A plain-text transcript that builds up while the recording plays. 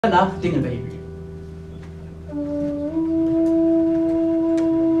Danach Dingle Bay.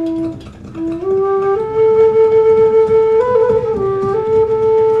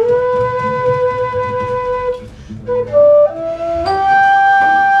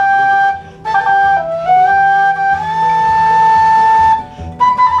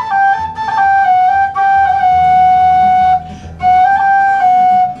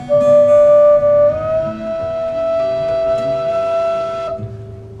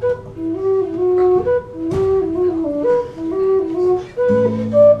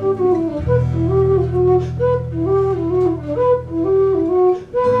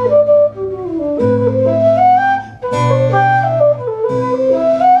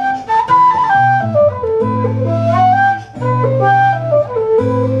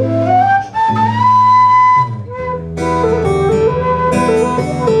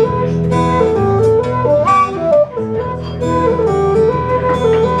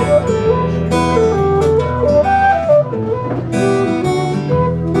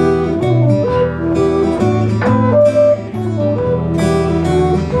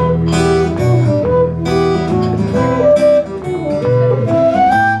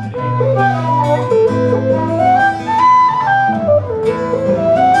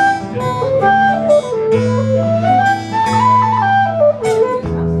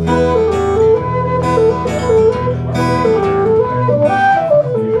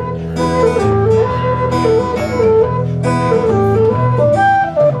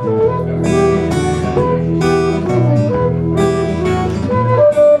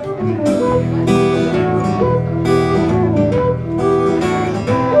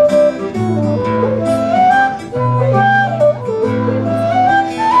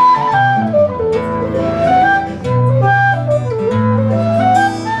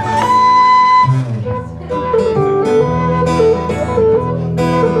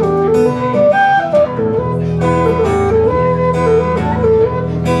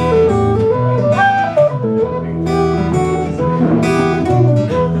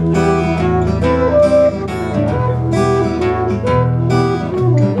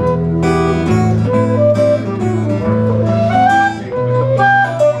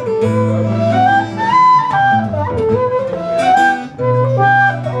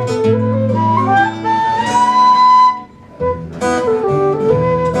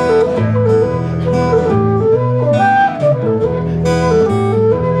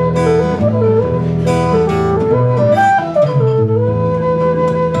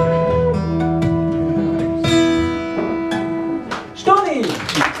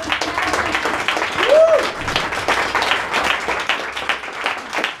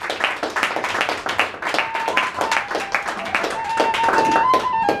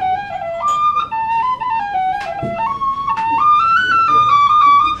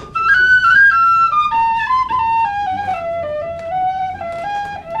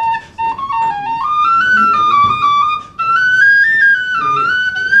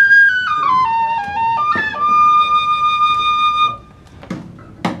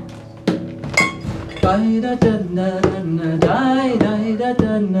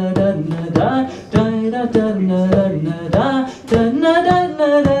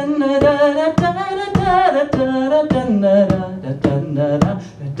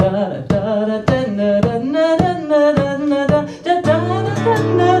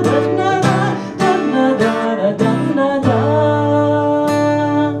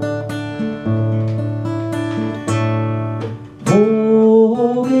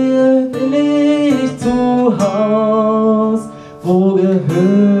 Wo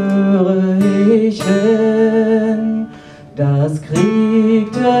gehöre ich hin? Das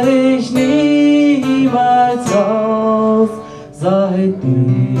kriegte ich niemals raus,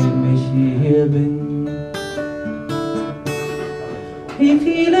 seitdem ich hier bin. Wie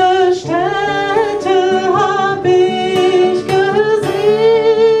viele Städte hab ich gesehen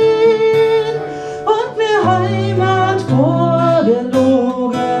und mir Heimat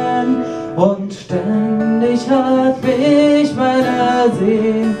vorgelogen, und ständig hat mich meine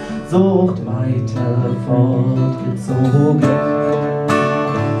Sehnsucht weiter fortgezogen.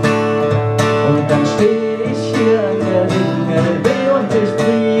 Und dann steh ich hier an der Dingle Bay und ich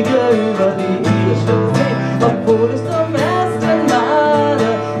fliege über die irische See, obwohl ich zum ersten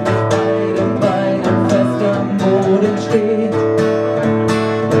Male mit beiden Beinen fest am Boden stehe.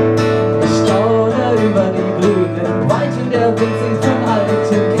 Ich staune über die grünen Weiten, der Wind singt von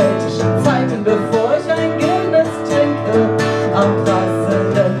alten keltischen Zeiten, bevor ich ein Guinness trinke am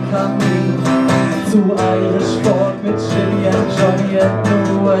prasselnden Kamin zu Irish Folk mit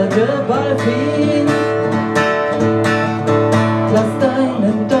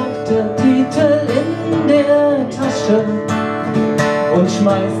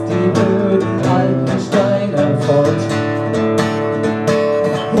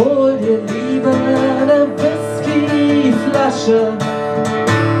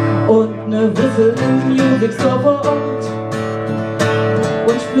ne Whistle im Music Store vor Ort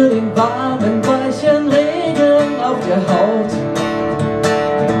und spür den warmen, weichen Regen auf der Haut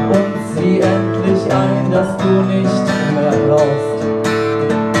und sieh endlich ein, dass du nicht mehr brauchst.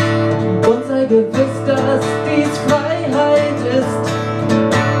 Und sei gewiss, dass dies Freiheit ist.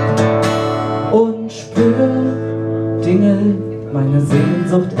 Und spür, Dingle, meine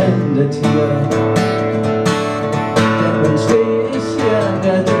Sehnsucht endet hier. Denn nun steh ich hier an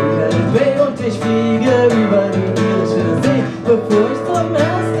der Dingle Bay und ich fliege über die irische See, bevor ich zum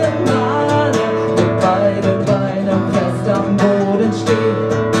ersten Male mit beiden Beinen fest am Boden stehe.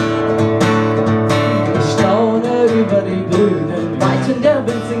 Ich staune über die grünen Weiten, der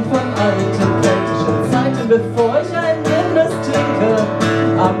Wind singt von alten keltischen Zeiten, bevor ich ein Guinness trinke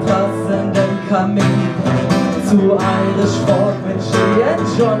am passenden Kamin zu Irish Folk mit She and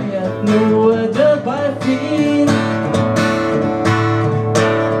Johnny and nur dabei viel.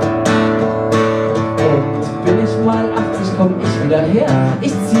 Und bin ich mal 80, komm ich wieder her.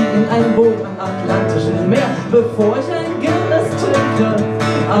 Ich zieh in ein Boot am Atlantischen Meer, bevor ich